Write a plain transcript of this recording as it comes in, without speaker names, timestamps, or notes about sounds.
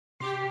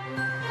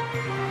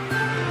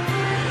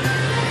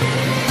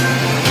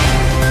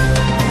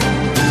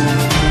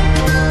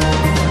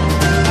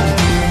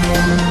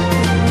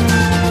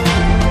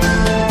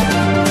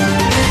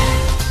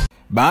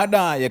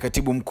Baada ya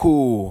katibu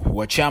mkuu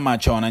wa chama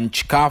cha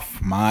wananchi CUF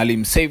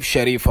Maalim Seif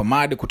Sharif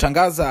Hamad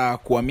kutangaza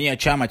kuhamia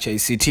chama cha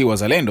ACT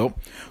Wazalendo,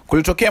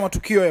 kulitokea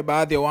matukio ya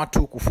baadhi ya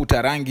watu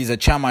kufuta rangi za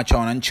chama cha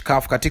wananchi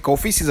CUF katika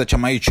ofisi za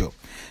chama hicho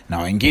na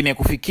wengine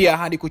kufikia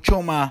hadi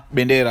kuchoma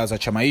bendera za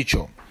chama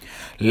hicho.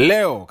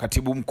 Leo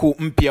katibu mkuu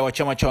mpya wa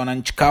chama cha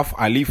wananchi CUF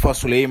Alifa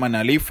Suleiman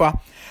Alifa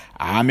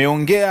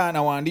ameongea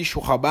na waandishi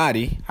wa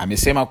habari.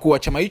 Amesema kuwa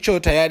chama hicho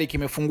tayari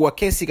kimefungua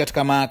kesi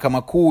katika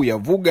mahakama kuu ya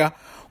Vuga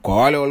kwa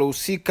wale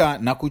waliohusika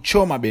na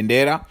kuchoma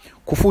bendera,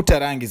 kufuta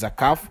rangi za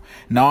CUF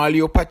na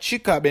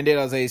waliopachika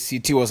bendera za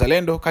ACT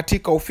Wazalendo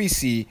katika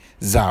ofisi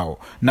zao.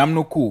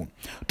 Namnukuu,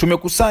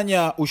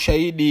 tumekusanya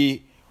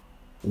ushahidi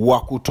wa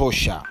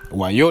kutosha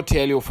wa yote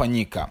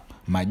yaliyofanyika,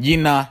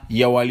 majina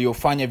ya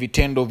waliofanya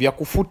vitendo vya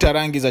kufuta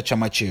rangi za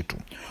chama chetu,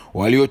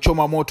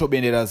 waliochoma moto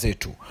bendera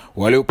zetu,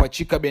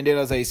 waliopachika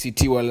bendera za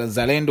ACT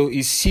Wazalendo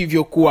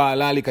isivyokuwa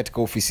halali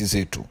katika ofisi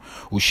zetu.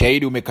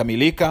 Ushahidi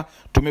umekamilika,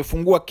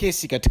 tumefungua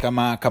kesi katika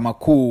mahakama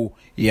kuu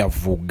ya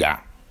Vuga.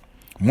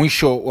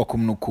 Mwisho wa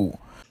kumnukuu.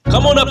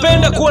 Kama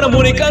unapenda kuwa na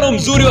muonekano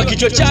mzuri wa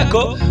kichwa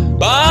chako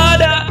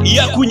baada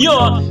ya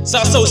kunyoa,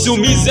 sasa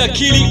usiumize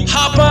akili.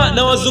 Hapa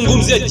na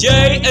wazungumzia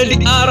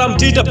J&R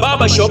Mpya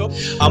Barbershop,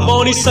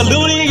 ambao ni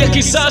saluni ya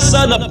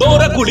kisasa na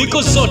bora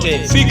kuliko zote.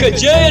 Fika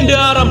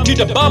J&R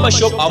Mpya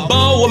Barbershop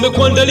ambao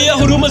wamekuandalia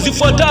huduma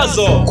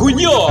zifuatazo: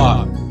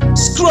 kunyoa,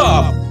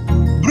 scrub,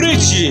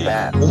 bleach,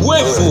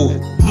 wefu,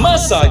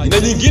 massage na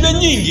nyingine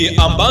nyingi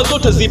ambazo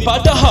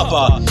utazipata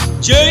hapa.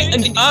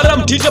 J&R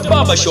Mpya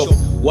Barbershop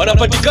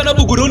wanapatikana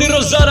Buguruni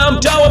Rozana,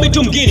 mtaa wa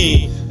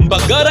Mitungini,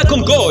 Mbagara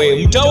Kongowe,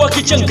 mtaa wa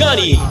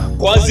Kichangani.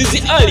 Kwa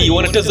Azizi Ali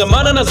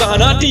wanatazamana na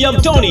zahanati ya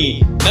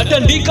Mtoni, na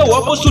Tandika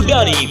wapo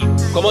Sudani.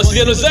 Kwa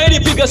mawasiliano zaidi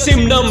piga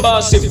simu namba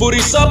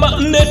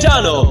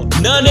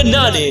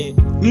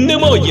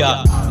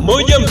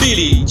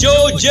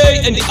 0745884112.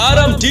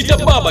 J&R Mpya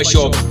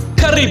Barbershop,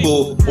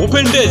 karibu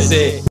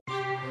upendeze.